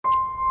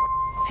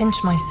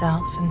pinch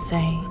myself and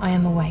say, I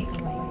am awake.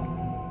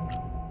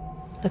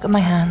 Look at my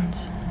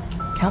hands,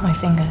 count my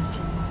fingers,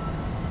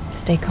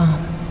 stay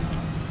calm.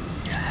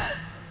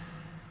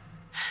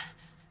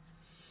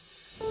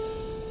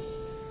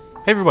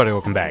 Hey everybody,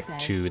 welcome back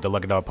to the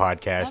Lucky Dog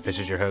Podcast. This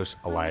is your host,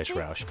 Elias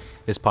Roush.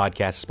 This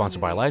podcast is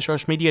sponsored by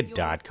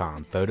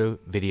EliasRoushMedia.com, photo,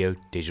 video,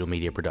 digital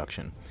media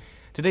production.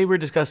 Today we're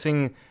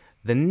discussing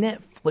the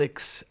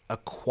Netflix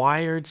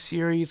acquired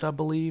series, I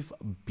believe,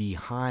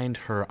 Behind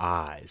Her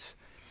Eyes.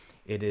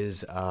 It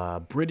is a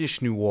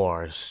British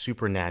noir,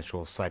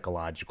 supernatural,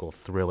 psychological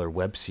thriller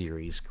web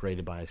series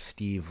created by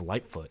Steve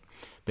Lightfoot,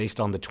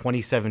 based on the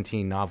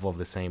 2017 novel of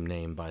the same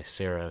name by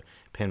Sarah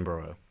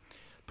Penborough,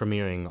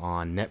 premiering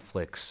on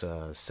Netflix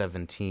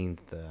 17th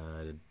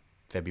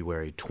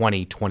February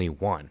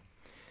 2021.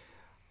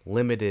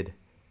 Limited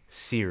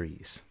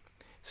series.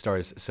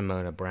 Stars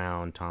Simona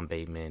Brown, Tom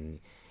Bateman,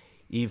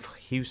 Eve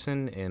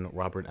Hewson, and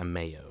Robert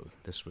Ameo.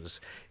 This was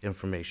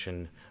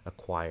information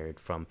acquired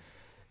from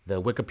the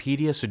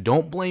Wikipedia, so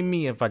don't blame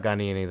me if I got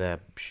any of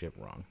that shit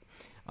wrong.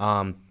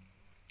 I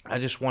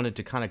just wanted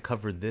to kind of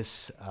cover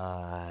this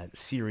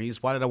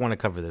series. Why did I want to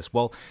cover this?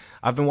 Well,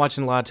 I've been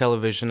watching a lot of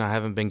television. I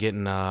haven't been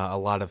getting a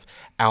lot of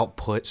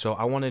output, so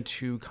I wanted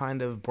to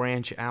kind of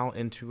branch out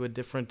into a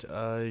different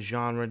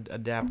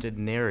genre-adapted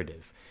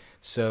narrative.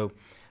 So,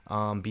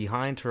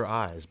 Behind Her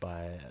Eyes,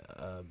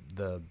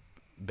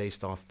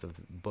 based off the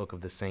book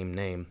of the same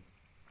name.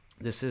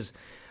 This is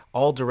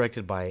all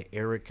directed by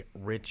Eric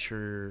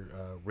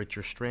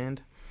Richterstrand,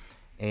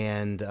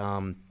 and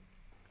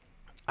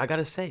I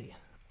gotta say,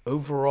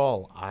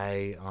 overall,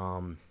 I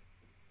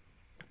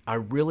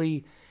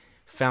really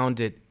found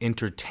it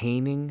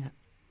entertaining,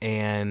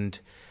 and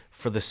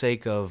for the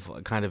sake of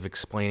kind of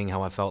explaining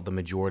how I felt the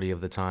majority of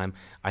the time,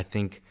 I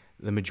think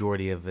the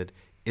majority of it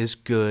is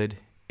good.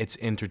 It's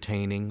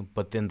entertaining,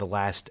 but then the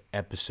last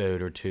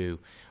episode or two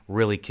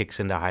really kicks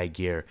into high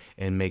gear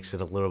and makes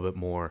it a little bit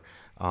more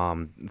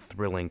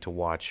thrilling to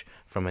watch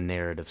from a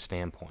narrative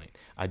standpoint.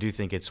 I do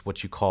think it's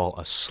what you call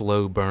a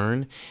slow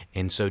burn,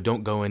 and so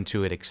don't go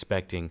into it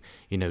expecting,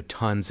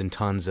 tons and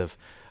tons of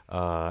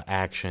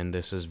action.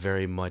 This is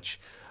very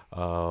much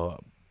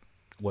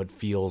what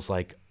feels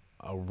like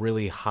a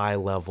really high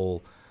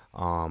level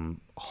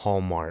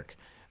Hallmark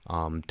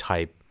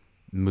type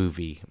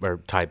movie or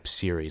type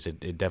series.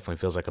 It definitely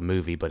feels like a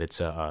movie, but it's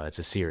a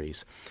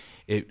series.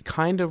 It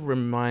kind of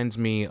reminds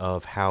me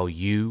of how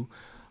You,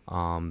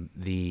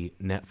 the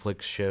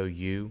Netflix show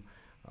You,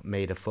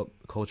 made a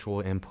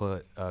cultural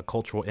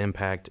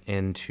impact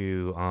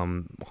into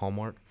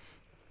Hallmark,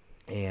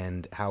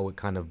 and how it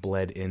kind of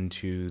bled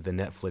into the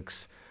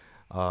Netflix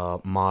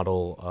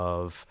model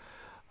of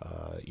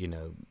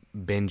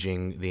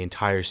binging the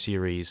entire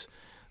series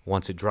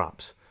once it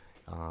drops.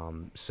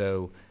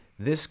 So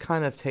this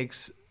kind of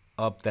takes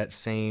up that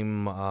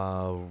same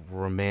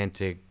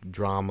romantic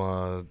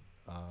drama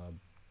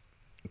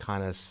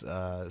kind of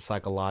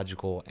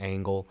psychological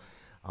angle.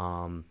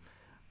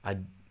 I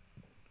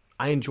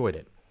enjoyed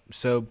it.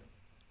 So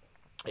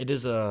it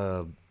is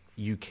a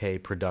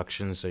UK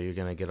production, so you're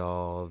gonna get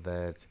all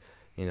that,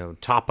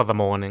 top of the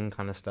morning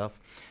kind of stuff.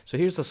 So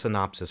here's a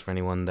synopsis for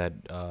anyone that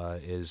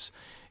is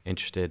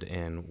interested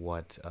in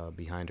what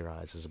Behind Her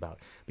Eyes is about.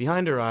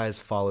 Behind Her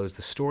Eyes follows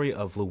the story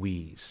of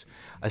Louise,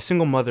 a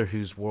single mother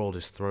whose world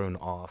is thrown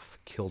off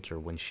kilter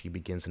when she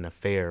begins an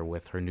affair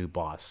with her new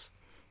boss,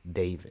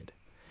 David.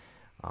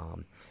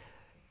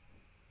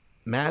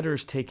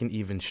 Matters take an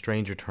even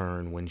stranger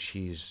turn when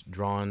she's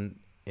drawn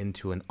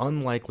into an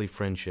unlikely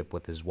friendship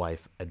with his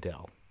wife,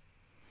 Adele.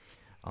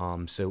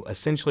 So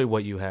essentially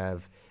what you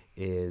have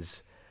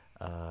is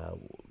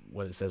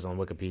what it says on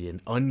Wikipedia,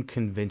 an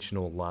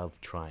unconventional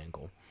love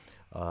triangle,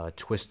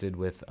 twisted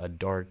with a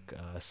dark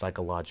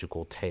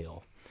psychological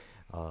tale.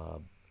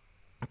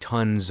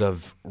 Tons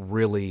of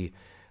really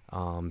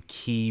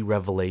key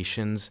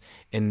revelations,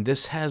 and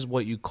this has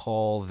what you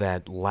call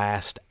that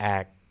last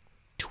act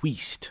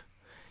twist.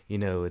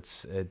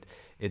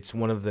 It's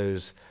one of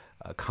those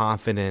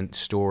confident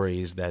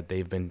stories that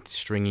they've been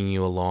stringing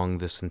you along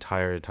this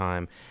entire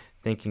time,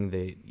 thinking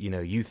that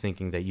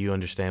you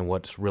understand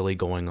what's really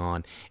going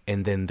on,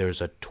 and then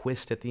there's a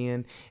twist at the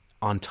end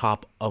on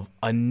top of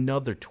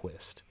another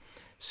twist.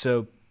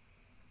 So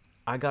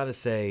I gotta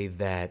say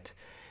that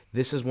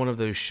this is one of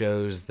those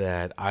shows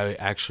that I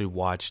actually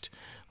watched.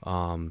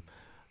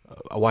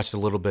 I watched a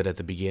little bit at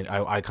the beginning.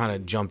 I kind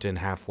of jumped in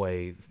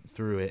halfway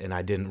through it, and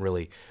I didn't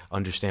really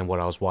understand what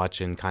I was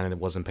watching, kind of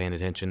wasn't paying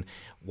attention.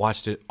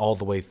 Watched it all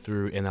the way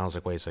through, and I was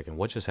like, wait a second,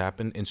 what just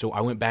happened? And so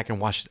I went back and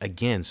watched it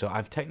again. So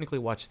I've technically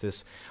watched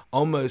this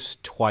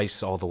almost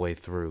twice all the way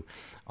through,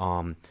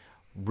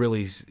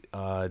 really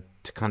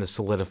to kind of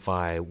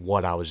solidify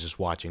what I was just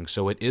watching.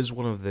 So it is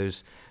one of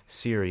those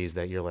series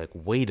that you're like,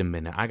 wait a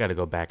minute, I got to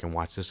go back and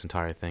watch this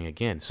entire thing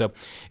again. So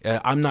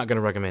I'm not going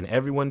to recommend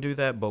everyone do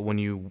that, but when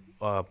you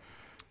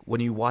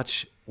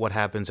watch what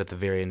happens at the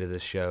very end of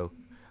this show,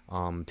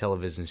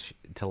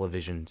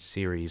 television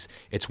series,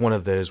 it's one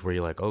of those where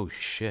you're like, oh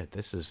shit,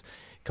 this is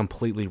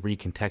completely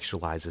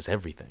recontextualizes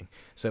everything.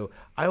 So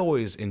I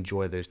always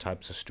enjoy those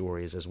types of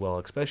stories as well,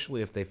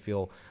 especially if they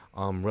feel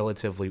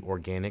relatively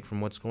organic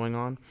from what's going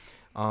on.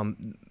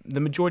 The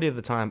majority of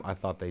the time, I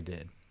thought they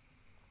did.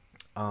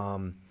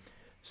 I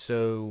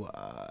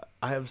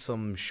have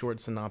some short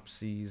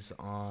synopses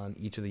on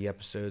each of the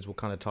episodes. We'll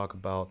kind of talk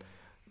about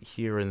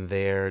here and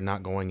there,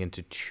 not going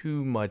into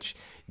too much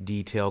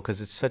detail because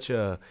it's such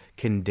a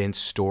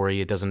condensed story.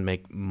 It doesn't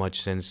make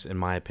much sense, in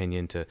my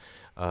opinion, to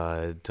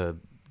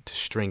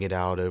string it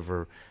out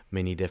over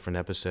many different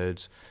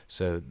episodes.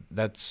 So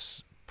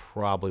that's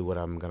probably what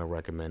I'm going to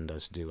recommend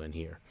us doing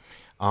here.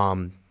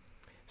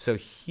 So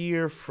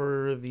here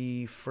for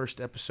the first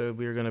episode,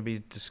 we are going to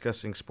be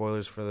discussing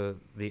spoilers for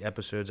the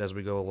episodes as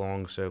we go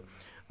along. So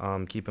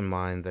keep in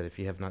mind that if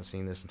you have not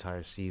seen this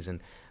entire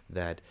season,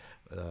 that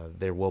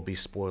there will be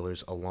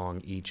spoilers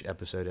along each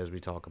episode as we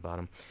talk about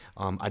them.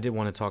 I did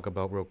want to talk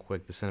about real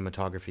quick the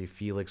cinematography,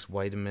 Felix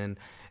Weidemann,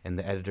 and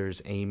the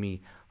editors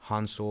Amy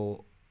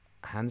Hansel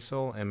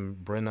and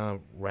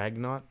Brenna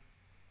Ragnot.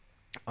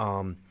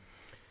 And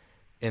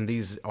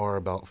these are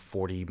about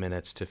 40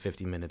 minutes to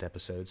 50-minute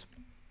episodes.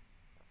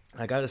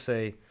 I gotta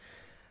say,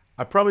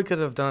 I probably could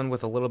have done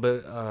with a little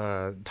bit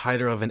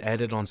tighter of an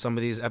edit on some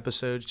of these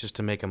episodes just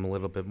to make them a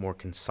little bit more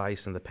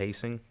concise in the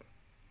pacing.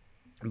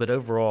 But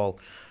overall,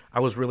 I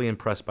was really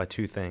impressed by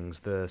two things.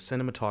 The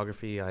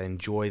cinematography, I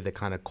enjoy the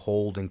kind of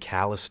cold and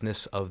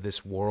callousness of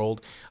this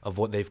world, of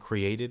what they've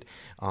created.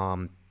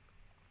 I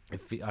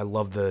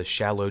love the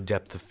shallow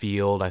depth of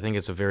field. I think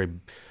it's a very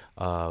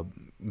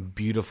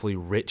beautifully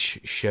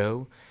rich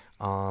show.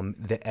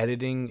 The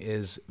editing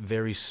is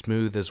very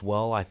smooth as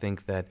well. I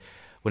think that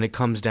when it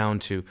comes down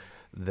to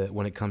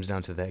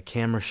the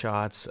camera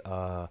shots,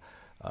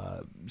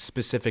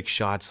 specific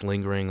shots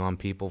lingering on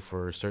people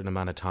for a certain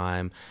amount of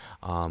time,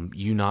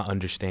 you not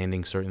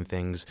understanding certain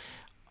things.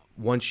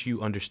 Once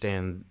you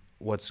understand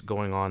what's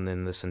going on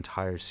in this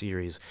entire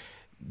series,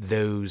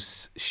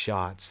 those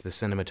shots, the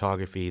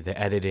cinematography, the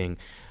editing,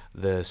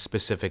 the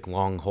specific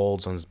long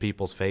holds on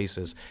people's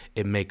faces,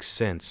 it makes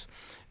sense.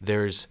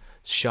 There's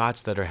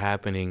shots that are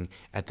happening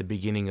at the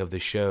beginning of the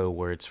show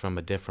where it's from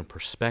a different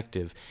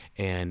perspective,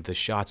 and the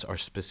shots are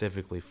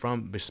specifically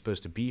they're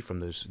supposed to be from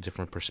those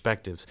different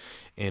perspectives.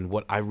 And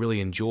what I really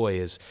enjoy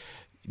is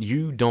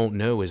you don't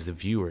know as the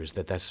viewers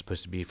that that's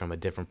supposed to be from a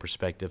different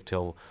perspective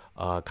till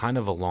kind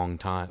of a long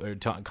time, or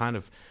kind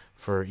of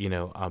for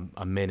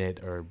a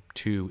minute or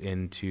two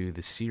into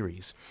the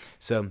series.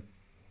 So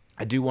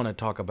I do want to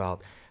talk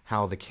about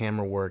how the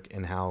camera work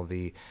and how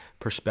the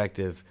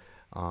perspective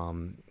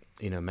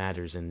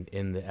matters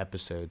in the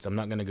episodes. I'm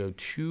not going to go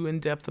too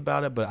in depth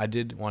about it, but I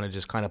did want to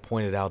just kind of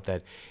point it out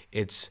that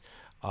it's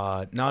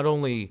not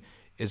only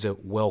is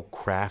it well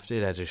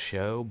crafted as a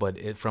show,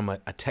 but from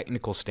a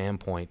technical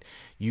standpoint,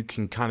 you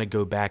can kind of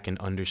go back and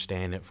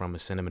understand it from a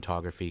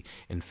cinematography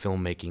and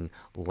filmmaking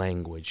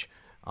language.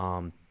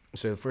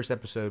 So the first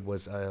episode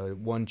was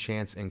One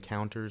Chance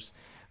Encounters.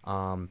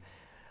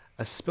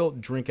 A spilt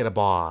drink at a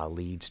bar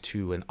leads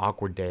to an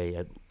awkward day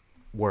at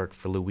work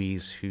for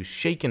Louise, who's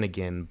shaken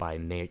again by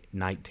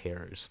night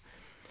terrors.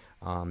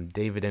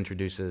 David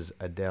introduces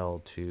Adele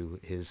to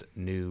his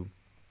new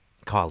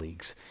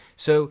colleagues.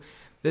 So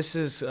this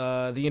is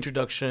the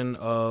introduction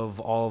of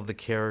all of the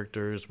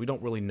characters. We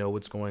don't really know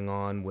what's going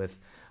on with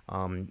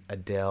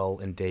Adele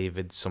and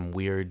David. Some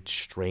weird,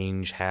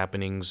 strange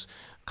happenings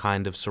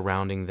kind of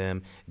surrounding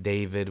them.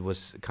 David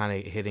was kind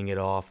of hitting it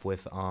off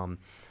with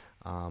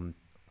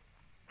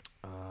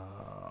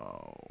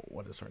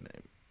what is her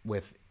name?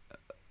 With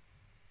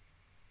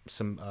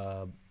some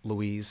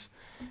Louise,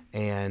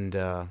 and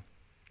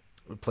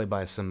played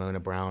by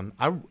Simona Brown.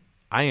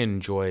 I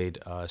enjoyed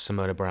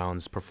Simona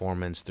Brown's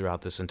performance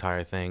throughout this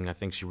entire thing. I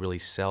think she really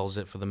sells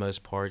it for the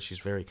most part. She's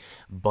very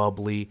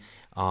bubbly,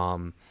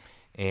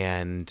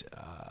 and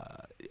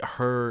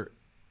her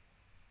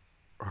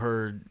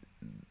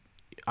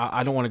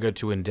I don't want to go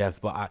too in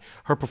depth, but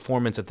her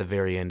performance at the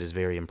very end is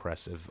very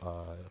impressive.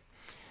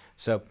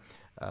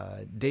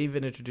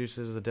 David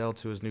introduces Adele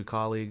to his new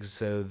colleagues,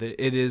 so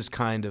it is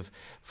kind of,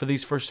 for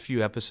these first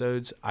few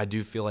episodes, I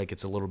do feel like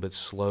it's a little bit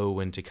slow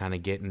into kind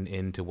of getting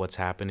into what's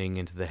happening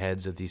into the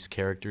heads of these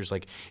characters.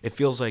 Like, it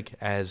feels like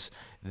as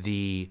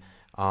a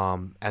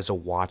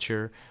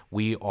watcher,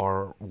 we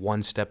are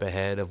one step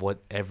ahead of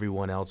what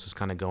everyone else is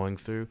kind of going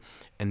through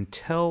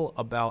until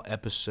about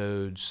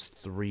episodes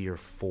 3 or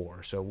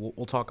 4. So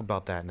we'll talk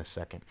about that in a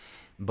second,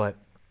 but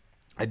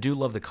I do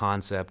love the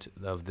concept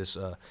of this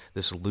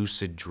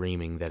lucid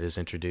dreaming that is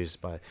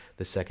introduced by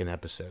the second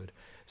episode.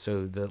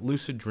 So the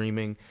lucid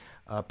dreaming,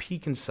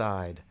 peek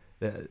inside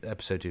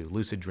episode 2,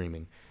 lucid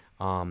dreaming,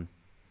 a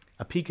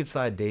peek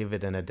inside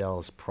David and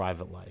Adele's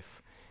private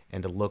life,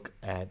 and a look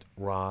at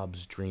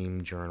Rob's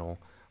dream journal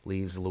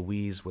leaves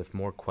Louise with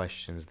more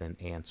questions than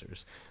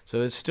answers.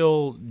 So it's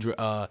still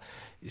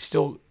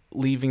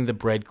leaving the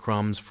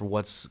breadcrumbs for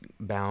what's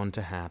bound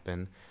to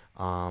happen.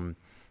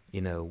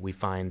 we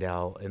find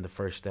out in the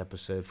first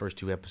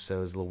two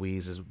episodes,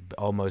 Louise has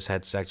almost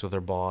had sex with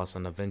her boss,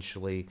 and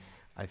eventually,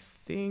 I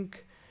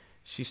think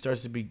she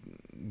starts to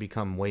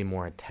become way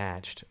more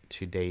attached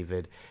to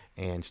David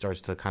and starts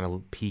to kind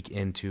of peek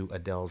into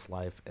Adele's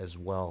life as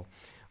well.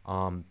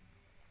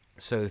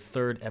 So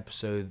third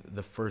episode,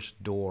 The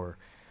First Door.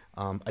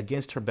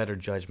 Against her better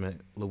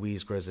judgment,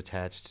 Louise grows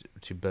attached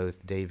to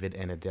both David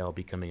and Adele,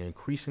 becoming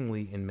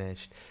increasingly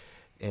enmeshed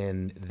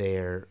in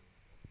their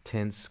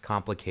tense,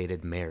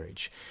 complicated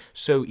marriage.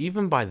 So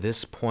even by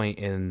this point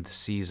in the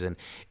season,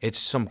 it's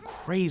some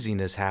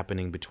craziness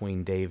happening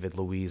between David,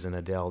 Louise, and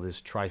Adele,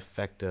 this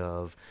trifecta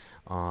of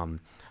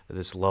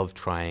this love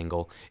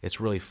triangle.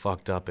 It's really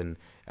fucked up, and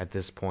at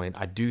this point,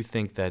 I do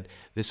think that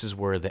this is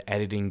where the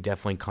editing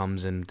definitely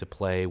comes into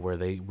play, where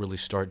they really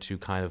start to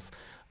kind of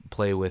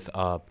play with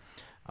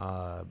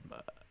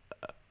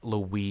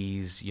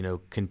Louise,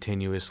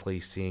 continuously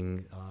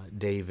seeing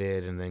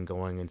David and then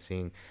going and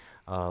seeing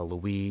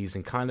Louise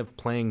and kind of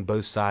playing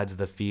both sides of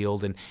the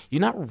field. And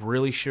you're not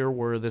really sure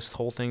where this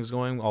whole thing's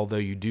going, although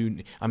you do.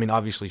 I mean,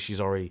 obviously,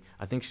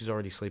 I think she's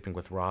already sleeping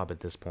with Rob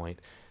at this point.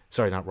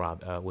 Sorry, not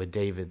Rob, with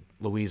David.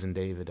 Louise and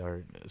David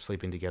are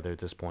sleeping together at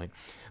this point.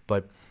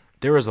 But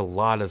there is a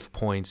lot of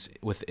points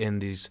within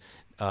these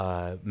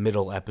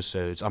middle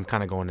episodes. I'm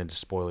kind of going into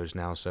spoilers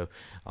now, so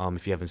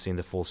if you haven't seen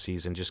the full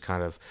season, just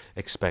kind of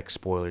expect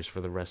spoilers for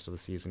the rest of the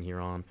season here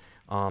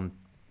on.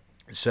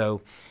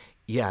 So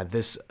yeah,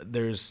 there's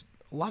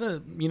a lot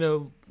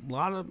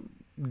of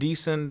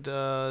decent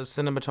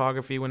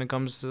cinematography when it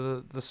comes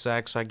to the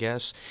sex, I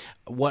guess.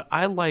 What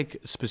I like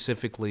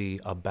specifically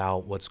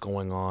about what's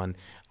going on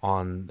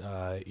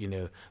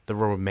the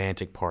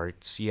romantic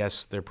parts.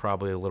 Yes, they're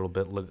probably a little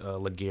bit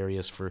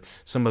luxurious for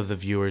some of the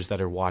viewers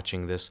that are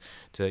watching this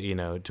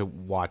to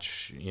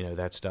watch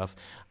that stuff.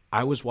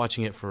 I was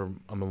watching it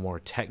from a more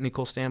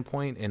technical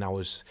standpoint, and I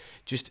was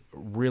just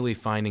really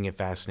finding it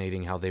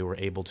fascinating how they were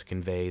able to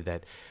convey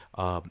that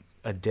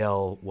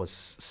Adele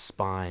was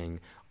spying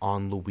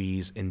on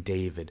Louise and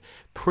David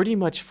pretty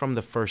much from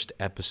the first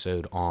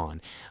episode on.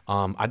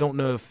 I don't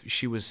know if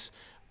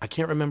I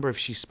can't remember if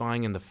she's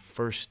spying in the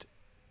first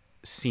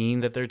scene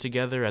that they're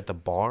together at the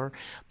bar,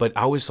 but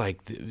I was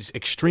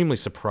extremely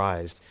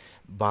surprised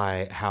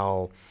by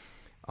how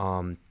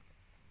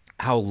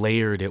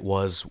layered it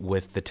was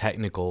with the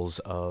technicals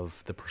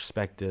of the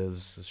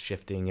perspectives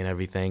shifting and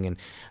everything. And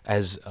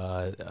as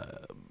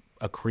a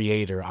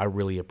creator, I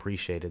really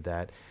appreciated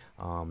that.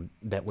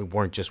 That we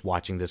weren't just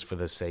watching this for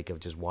the sake of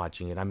just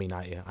watching it. I mean,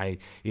 I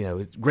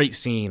great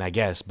scene, I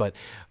guess, but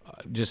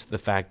just the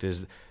fact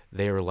is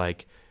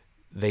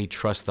they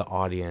trust the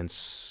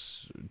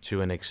audience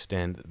to an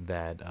extent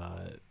that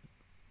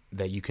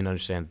you can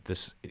understand that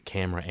this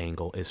camera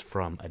angle is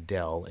from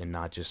Adele and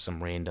not just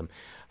some random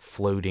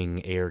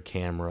floating air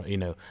camera,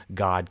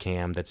 God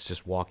cam that's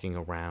just walking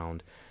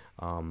around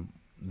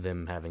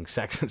them having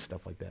sex and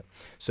stuff like that.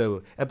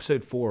 So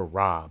episode 4,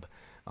 Rob.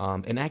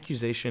 An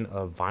accusation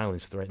of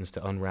violence threatens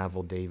to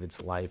unravel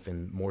David's life,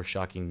 and more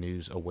shocking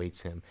news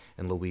awaits him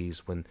and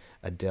Louise when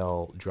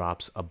Adele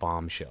drops a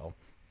bombshell.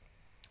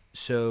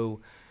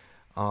 So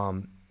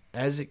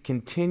as it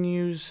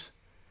continues,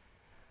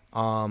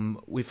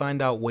 we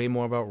find out way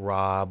more about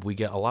Rob. We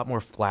get a lot more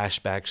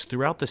flashbacks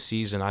throughout the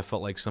season. I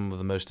felt like some of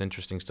the most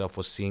interesting stuff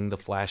was seeing the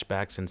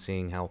flashbacks and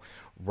seeing how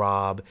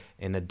Rob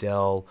and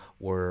Adele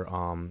were,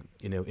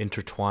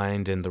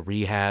 intertwined in the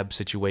rehab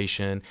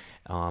situation.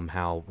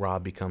 How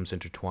Rob becomes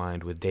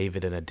intertwined with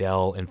David and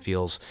Adele and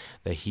feels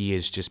that he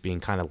is just being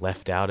kind of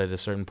left out at a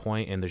certain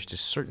point. And there's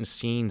just certain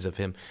scenes of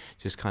him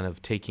just kind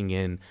of taking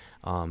in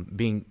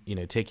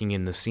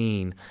the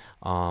scene.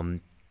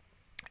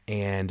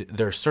 And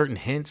there are certain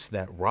hints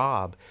that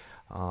Rob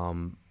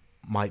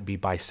might be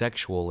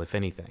bisexual, if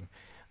anything.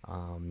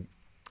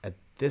 At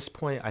this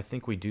point, I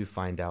think we do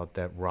find out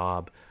that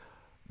Rob,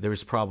 there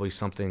was probably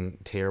something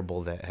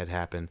terrible that had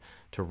happened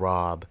to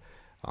Rob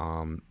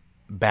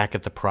back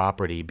at the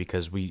property,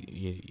 because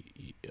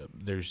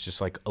there's just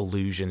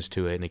allusions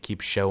to it, and it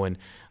keeps showing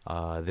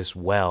this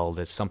well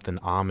that something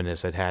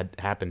ominous had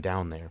happened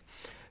down there.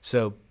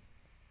 So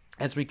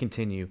as we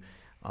continue,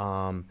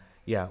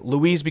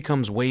 Louise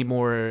becomes way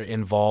more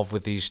involved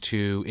with these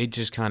two. It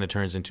just kind of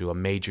turns into a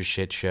major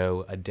shit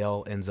show.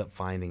 Adele ends up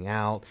finding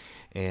out,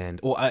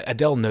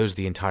 Adele knows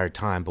the entire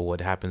time, but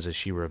what happens is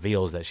she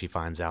reveals that she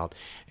finds out,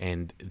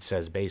 and it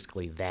says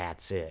basically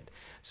that's it.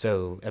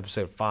 So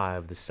episode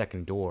 5, The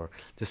Second Door.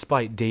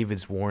 Despite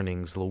David's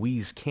warnings,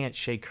 Louise can't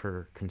shake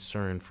her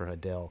concern for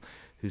Adele,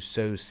 who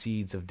sows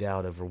seeds of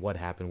doubt over what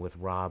happened with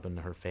Rob and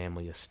her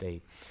family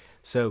estate.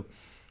 So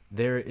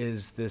there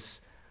is this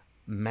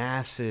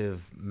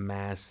massive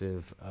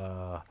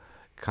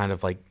kind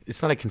of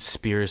it's not a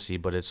conspiracy,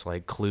 but it's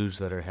clues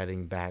that are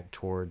heading back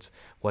towards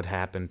what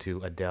happened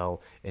to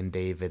Adele and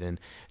David. And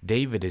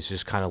David is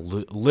just kind of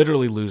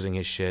literally losing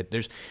his shit.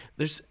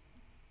 There's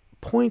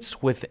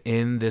points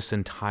within this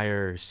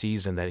entire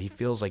season that he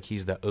feels like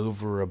he's the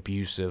over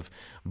abusive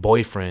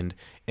boyfriend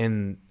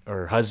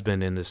or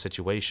husband in this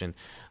situation.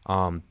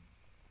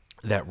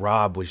 that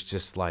Rob was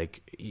just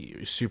like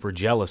super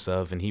jealous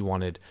of, and he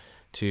wanted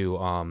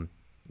to,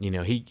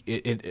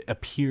 it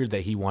appeared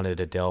that he wanted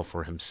Adele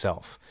for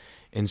himself.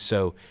 And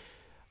so,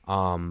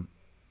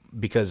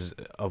 because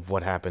of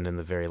what happened in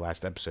the very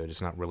last episode,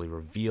 it's not really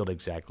revealed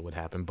exactly what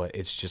happened, but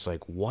it's just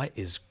like, what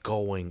is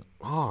going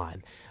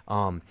on?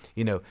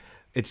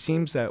 It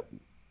seems that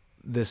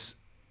this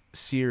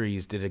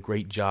series did a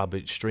great job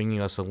at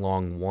stringing us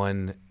along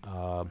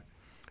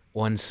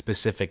one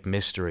specific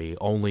mystery,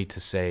 only to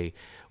say,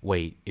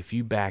 wait, if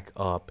you back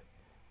up,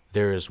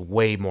 there is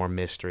way more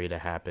mystery to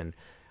happen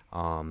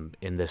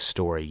in this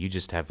story. You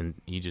just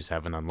haven't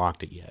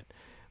unlocked it yet.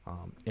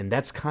 And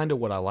that's kind of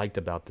what I liked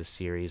about this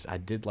series. I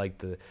did like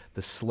the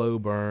slow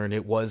burn.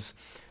 It was,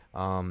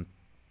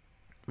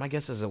 my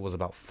guess is it was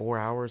about 4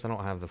 hours. I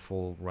don't have the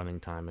full running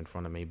time in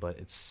front of me, but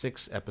it's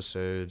 6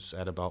 episodes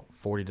at about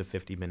 40 to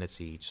 50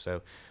 minutes each.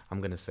 So I'm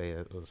going to say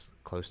it was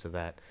close to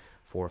that,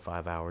 4 or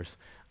 5 hours.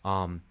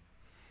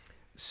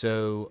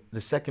 So the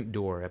second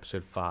door,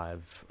 episode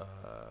 5.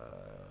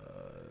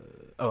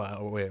 I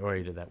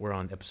already did that. We're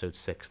on episode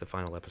 6, the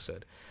final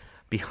episode.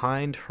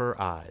 Behind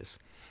Her Eyes.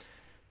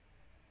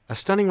 A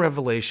stunning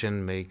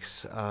revelation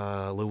makes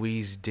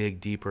Louise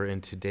dig deeper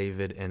into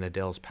David and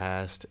Adele's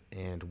past,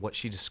 and what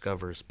she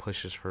discovers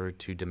pushes her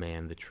to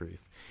demand the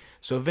truth.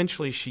 So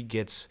eventually she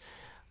gets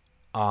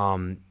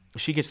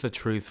the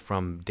truth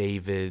from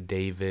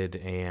David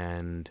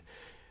and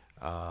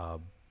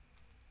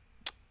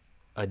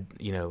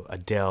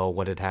Adele,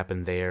 what had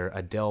happened there.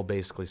 Adele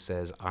basically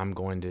says, I'm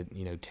going to,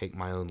 take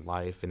my own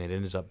life, and it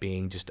ends up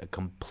being just a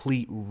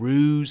complete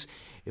ruse.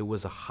 It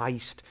was a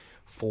heist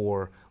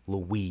for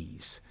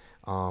Louise.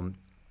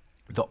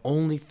 The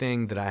only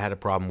thing that I had a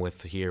problem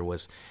with here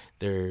was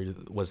there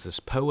was this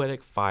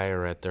poetic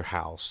fire at their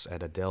house,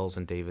 at Adele's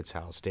and David's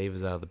house.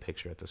 David's out of the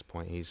picture at this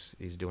point. He's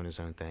doing his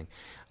own thing.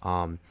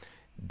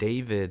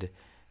 David's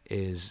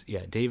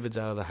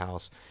out of the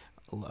house.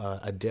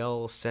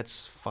 Adele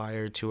sets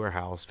fire to her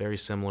house, very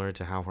similar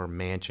to how her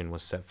mansion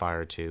was set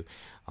fire to,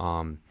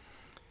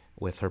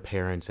 with her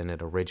parents in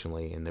it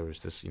originally. And there was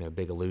this,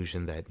 big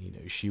illusion that,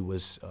 she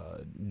was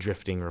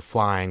drifting or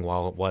flying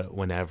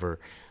whenever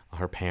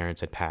her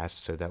parents had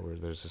passed. So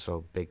there's this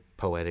whole big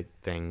poetic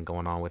thing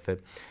going on with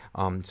it.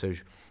 So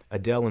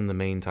Adele in the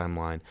main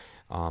timeline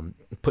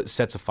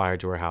sets a fire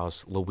to her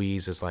house.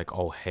 Louise is like,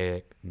 oh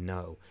heck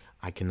no,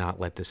 I cannot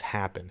let this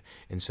happen.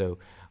 And so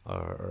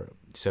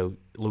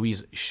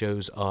Louise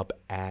shows up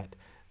at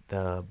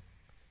the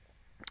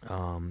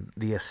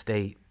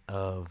estate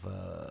of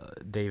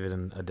David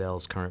and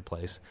Adele's current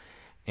place,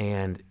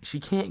 and she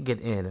can't get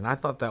in. And I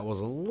thought that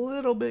was a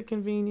little bit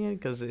convenient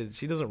because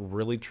she doesn't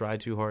really try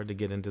too hard to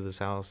get into this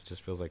house. It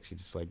just feels like she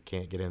just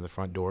can't get in the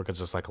front door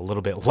because it's a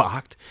little bit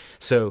locked.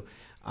 So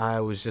I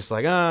was just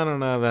like, I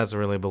don't know if that's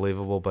really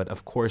believable. But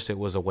of course, it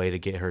was a way to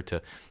get her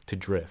to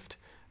drift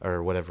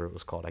or whatever it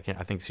was called. I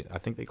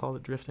think they called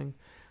it drifting,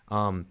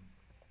 or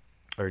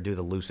do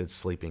the lucid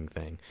sleeping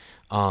thing.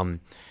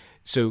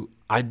 So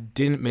I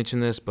didn't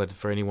mention this, but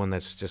for anyone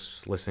that's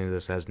just listening to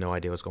this has no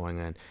idea what's going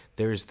on,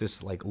 there's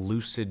this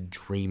lucid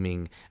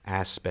dreaming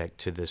aspect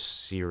to this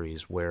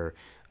series where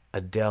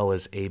Adele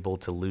is able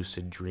to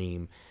lucid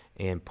dream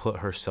and put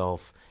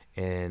herself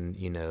in,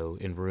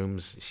 in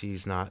rooms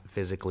she's not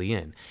physically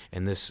in.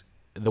 And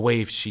the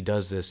way she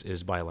does this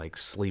is by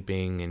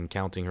sleeping and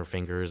counting her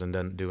fingers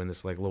and doing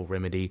this little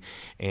remedy.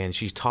 And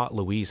she's taught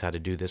Louise how to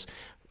do this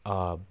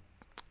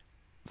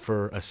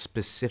for a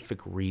specific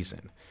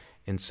reason.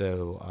 And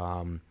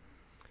so,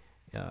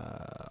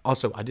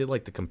 also, I did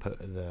like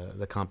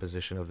the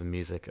composition of the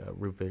music.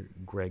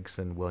 Rupert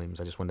Gregson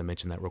Williams. I just wanted to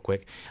mention that real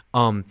quick.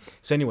 So,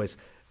 anyways,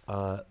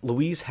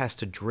 Louise has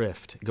to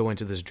go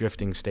into this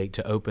drifting state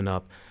to open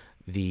up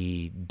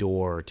the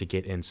door to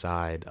get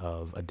inside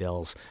of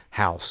Adele's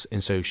house,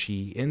 and so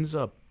she ends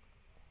up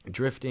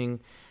drifting.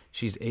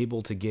 She's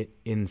able to get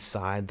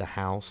inside the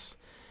house,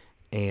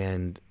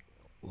 and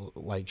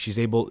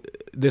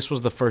this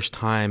was the first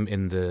time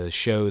in the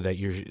show that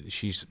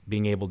she's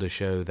being able to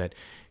show that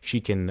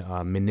she can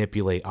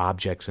manipulate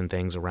objects and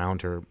things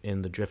around her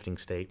in the drifting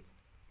state.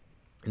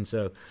 And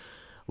so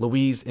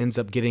Louise ends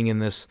up getting in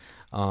this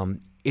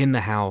in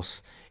the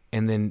house,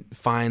 and then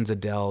finds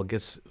Adele,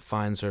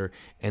 finds her,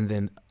 and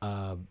then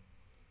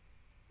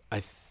I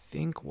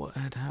think what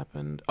had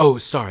happened. Oh,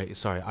 sorry,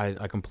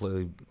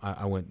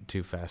 I went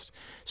too fast.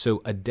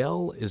 So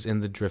Adele is in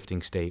the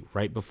drifting state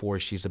right before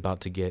she's about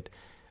to get.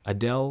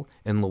 Adele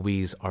and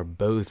Louise are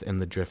both in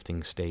the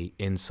drifting state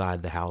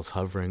inside the house,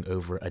 hovering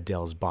over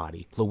Adele's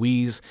body.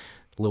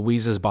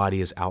 Louise's body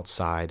is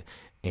outside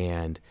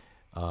and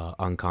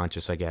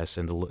unconscious, I guess,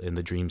 in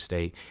the dream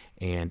state,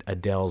 and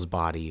Adele's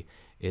body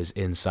is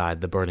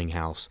inside the burning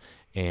house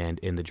and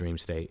in the dream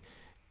state,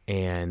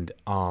 and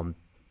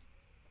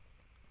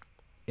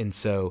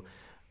so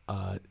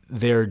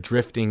they're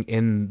drifting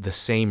in the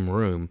same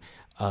room.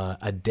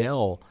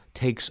 Adele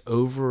takes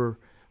over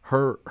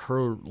her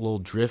little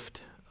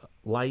drift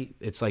light,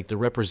 it's like they're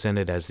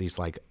represented as these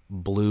like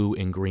blue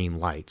and green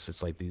lights.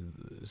 It's like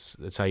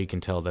that's how you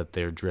can tell that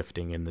they're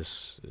drifting in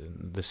this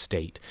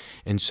state.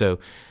 And so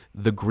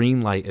the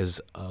green light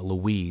is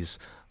Louise.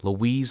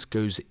 Louise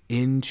goes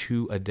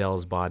into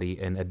Adele's body,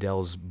 and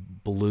Adele's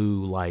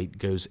blue light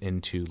goes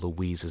into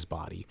Louise's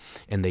body,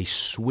 and they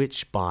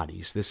switch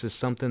bodies. This is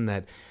something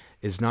that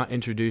is not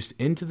introduced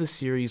into the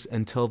series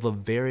until the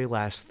very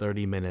last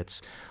 30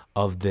 minutes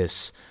of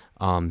this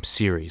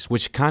series,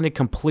 which kind of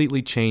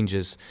completely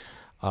changes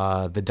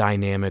the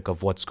dynamic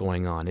of what's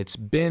going on. It's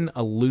been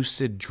a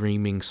lucid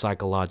dreaming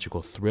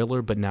psychological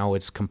thriller, but now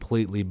it's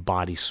completely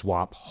body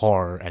swap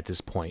horror at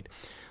this point.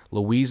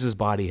 Louise's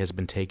body has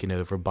been taken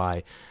over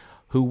by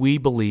who we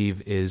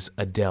believe is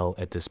Adele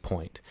at this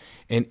point.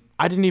 And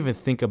I didn't even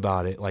think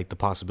about it, like the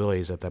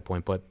possibilities at that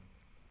point, but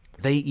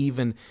they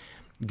even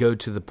go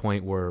to the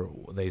point where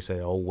they say,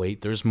 oh,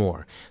 wait, there's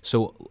more.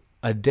 So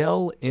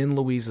Adele in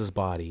Louise's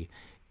body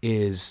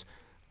is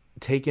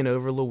taking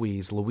over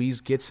Louise.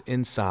 Louise gets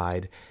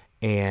inside,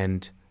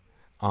 and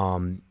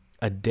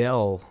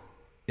Adele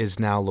is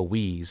now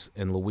Louise,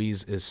 and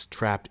Louise is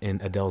trapped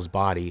in Adele's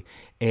body.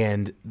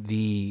 And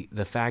the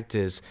fact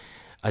is,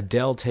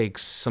 Adele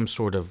takes some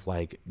sort of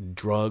like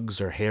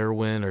drugs or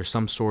heroin or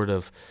some sort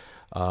of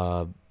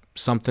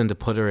something to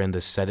put her in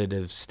the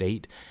sedative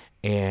state,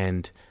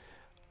 and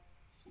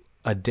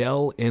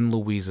Adele in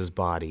Louise's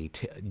body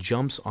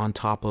jumps on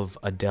top of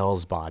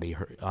Adele's body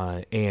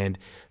and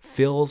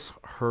fills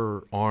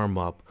her arm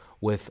up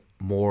with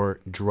more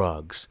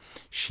drugs.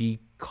 She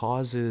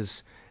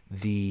causes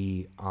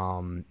Louise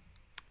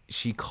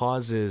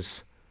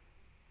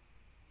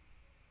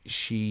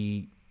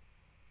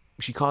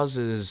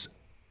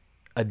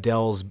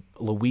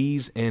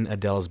in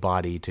Adele's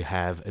body to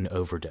have an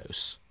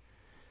overdose.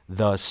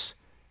 Thus,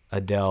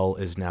 Adele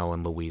is now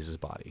in Louise's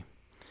body,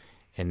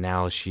 and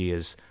now she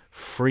is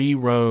free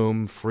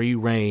roam, free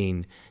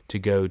reign to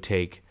go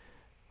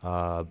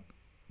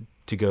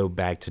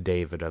back to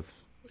David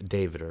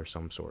or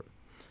some sort.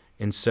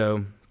 And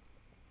so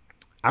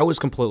I was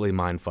completely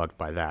mind fucked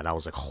by that. I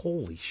was like,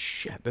 holy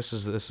shit, this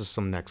is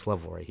some next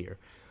level right here.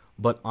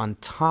 But on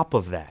top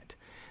of that,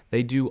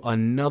 they do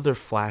another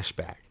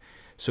flashback.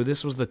 So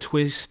this was the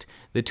twist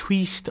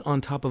on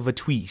top of a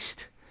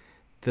twist.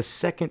 The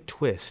second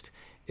twist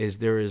is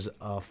there is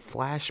a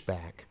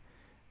flashback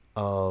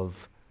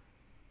of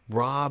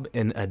Rob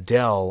and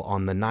Adele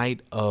on the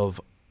night of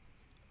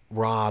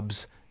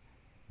Rob's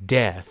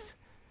death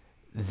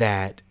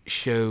that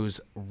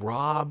shows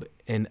Rob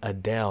and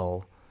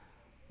Adele.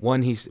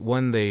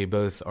 One, they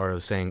both are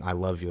saying "I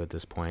love you" at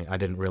this point. I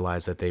didn't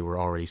realize that they were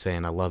already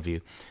saying "I love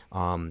you,"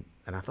 and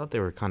I thought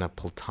they were kind of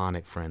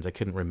platonic friends. I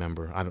couldn't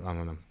remember. I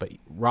don't know. But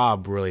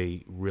Rob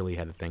really, really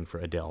had a thing for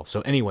Adele.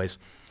 So, anyways,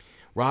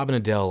 Rob and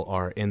Adele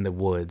are in the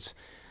woods,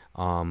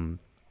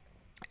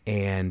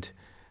 and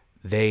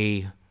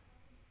they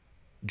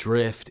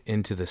drift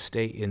into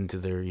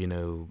their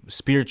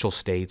spiritual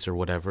states or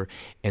whatever,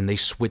 and they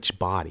switch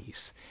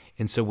bodies.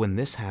 And so when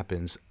this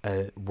happens,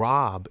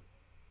 Rob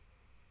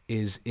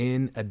is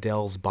in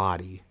Adele's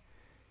body,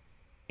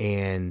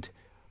 and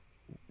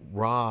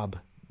Rob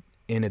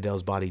in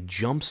Adele's body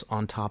jumps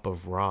on top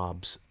of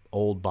Rob's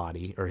old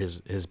body, or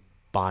his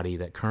body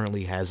that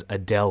currently has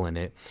Adele in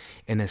it,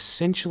 and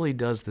essentially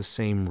does the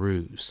same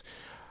ruse.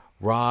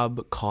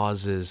 Rob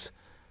causes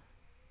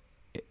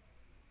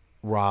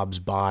Rob's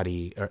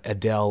body, or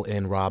Adele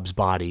in Rob's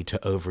body,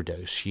 to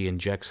overdose. She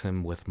injects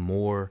him with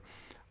more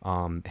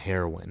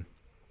heroin,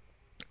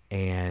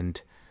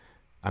 and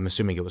I'm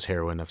assuming it was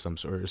heroin of some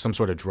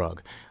sort of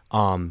drug.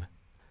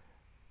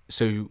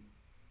 So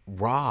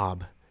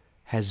Rob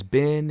has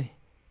been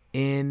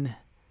in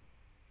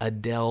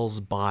Adele's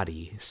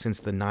body since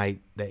the night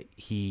that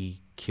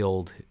he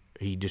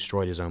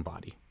destroyed his own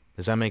body.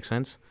 Does that make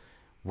sense?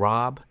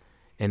 Rob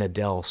and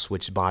Adele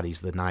switched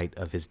bodies the night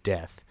of his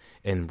death,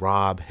 and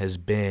Rob has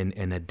been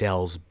in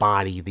Adele's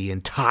body the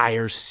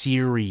entire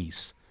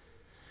series.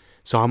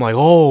 So I'm like,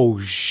 oh,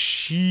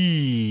 she.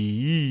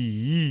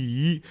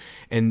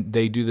 And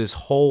they do this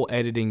whole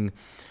editing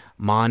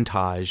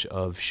montage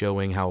of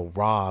showing how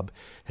Rob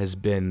has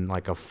been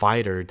like a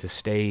fighter to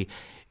stay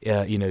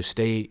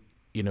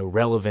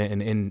relevant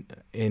and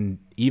in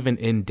even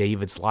in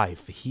David's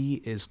life.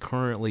 He's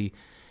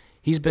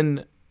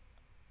been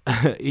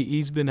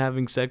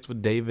having sex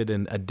with David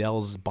and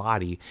Adele's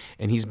body,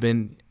 and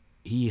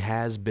he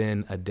has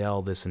been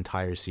Adele this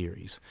entire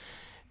series.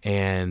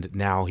 And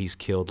now he's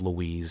killed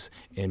Louise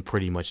and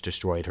pretty much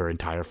destroyed her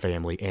entire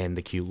family and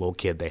the cute little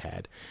kid they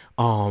had.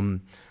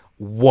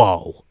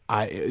 Whoa.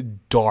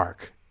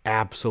 Dark.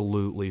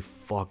 Absolutely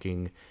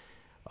fucking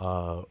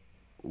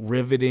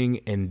riveting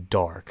and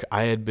dark.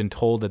 I had been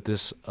told that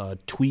this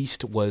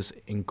twist was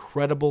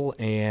incredible,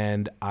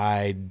 and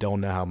I don't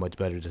know how much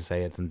better to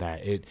say it than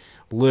that. It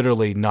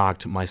literally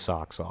knocked my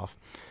socks off.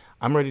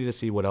 I'm ready to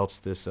see what else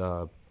this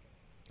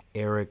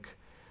Eric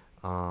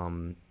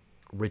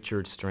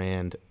Richard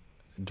Strand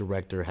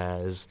director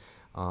has.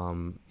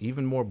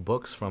 Even more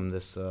books from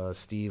this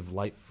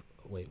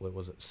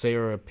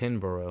Sarah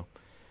Pinborough.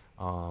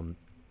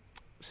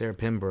 Sarah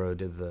Pinborough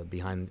did the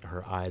Behind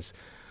Her Eyes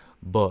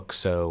book,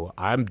 so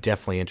I'm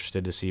definitely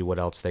interested to see what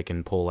else they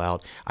can pull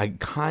out. I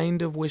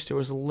kind of wish there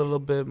was a little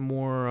bit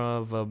more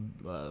of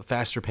a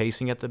faster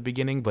pacing at the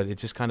beginning, but it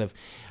just kind of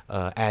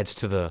adds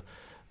to the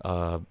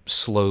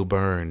slow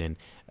burn, and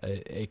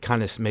it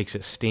kind of makes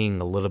it sting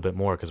a little bit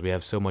more because we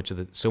have so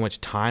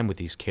much time with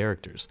these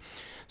characters.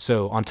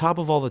 So on top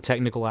of all the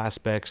technical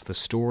aspects, the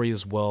story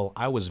as well,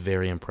 I was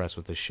very impressed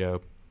with this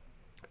show.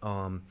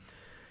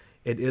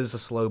 It is a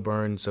slow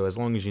burn, so as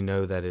long as you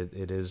know that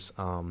it is,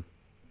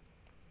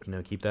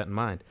 keep that in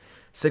mind.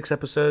 6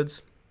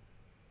 episodes,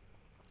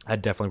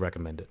 I'd definitely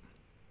recommend it.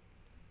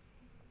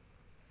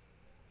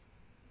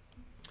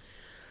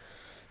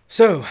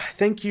 So,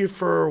 thank you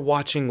for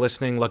watching,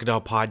 listening, Lucky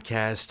Dog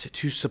Podcast.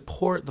 To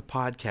support the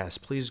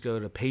podcast, please go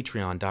to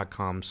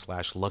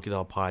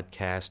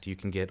patreon.com/LuckyDogPodcast. You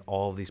can get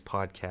all of these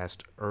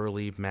podcasts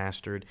early,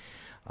 mastered,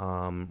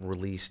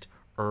 released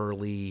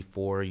early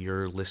for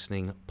your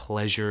listening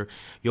pleasure.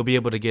 You'll be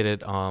able to get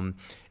it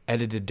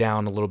edited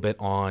down a little bit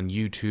on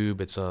YouTube.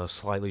 It's a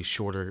slightly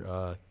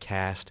shorter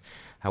cast.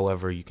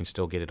 However, you can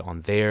still get it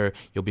on there.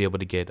 You'll be able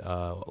to get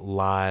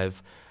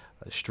live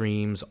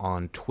streams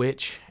on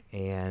Twitch.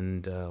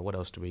 And what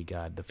else do we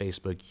got? The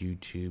Facebook,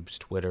 YouTube's,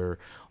 Twitter,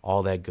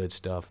 all that good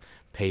stuff.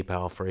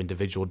 PayPal for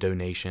individual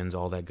donations,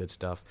 all that good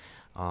stuff.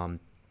 And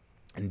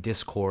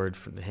Discord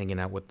for hanging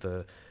out with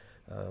the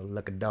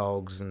Lucky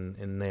Dogs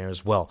in there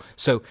as well.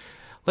 So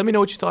let me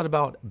know what you thought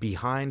about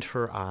Behind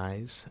Her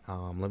Eyes.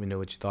 Let me know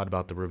what you thought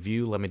about the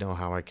review. Let me know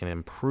how I can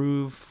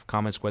improve.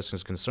 Comments,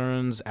 questions,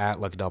 concerns at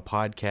Lucky Dog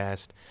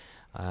Podcast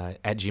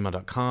at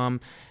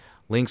gmail.com.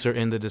 Links are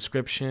in the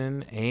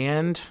description.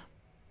 And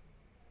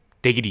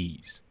take it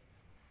easy.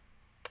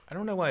 I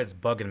don't know why it's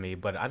bugging me,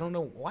 but I don't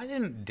know. Why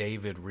didn't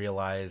David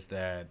realize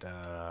that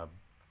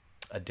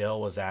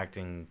Adele was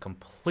acting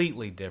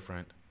completely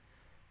different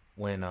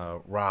when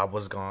Rob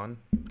was gone?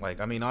 Like,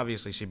 I mean,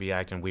 obviously she'd be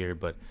acting weird,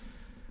 but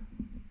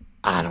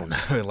I don't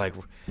know. Like,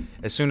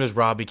 as soon as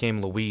Rob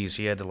became Louise,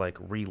 she had to, like,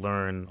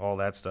 relearn all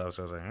that stuff.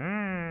 So I was like,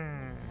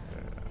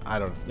 I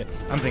don't know.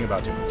 I'm thinking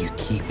about it. You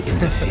keep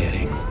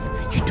interfering.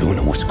 You don't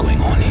know what's going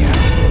on here.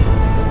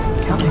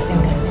 Count my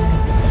fingers.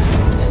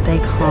 Stay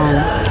calm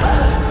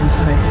and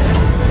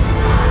focus.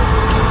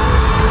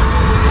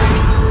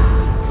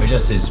 We're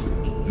just as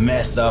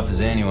messed up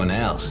as anyone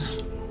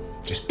else.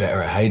 Just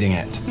better at hiding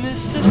it.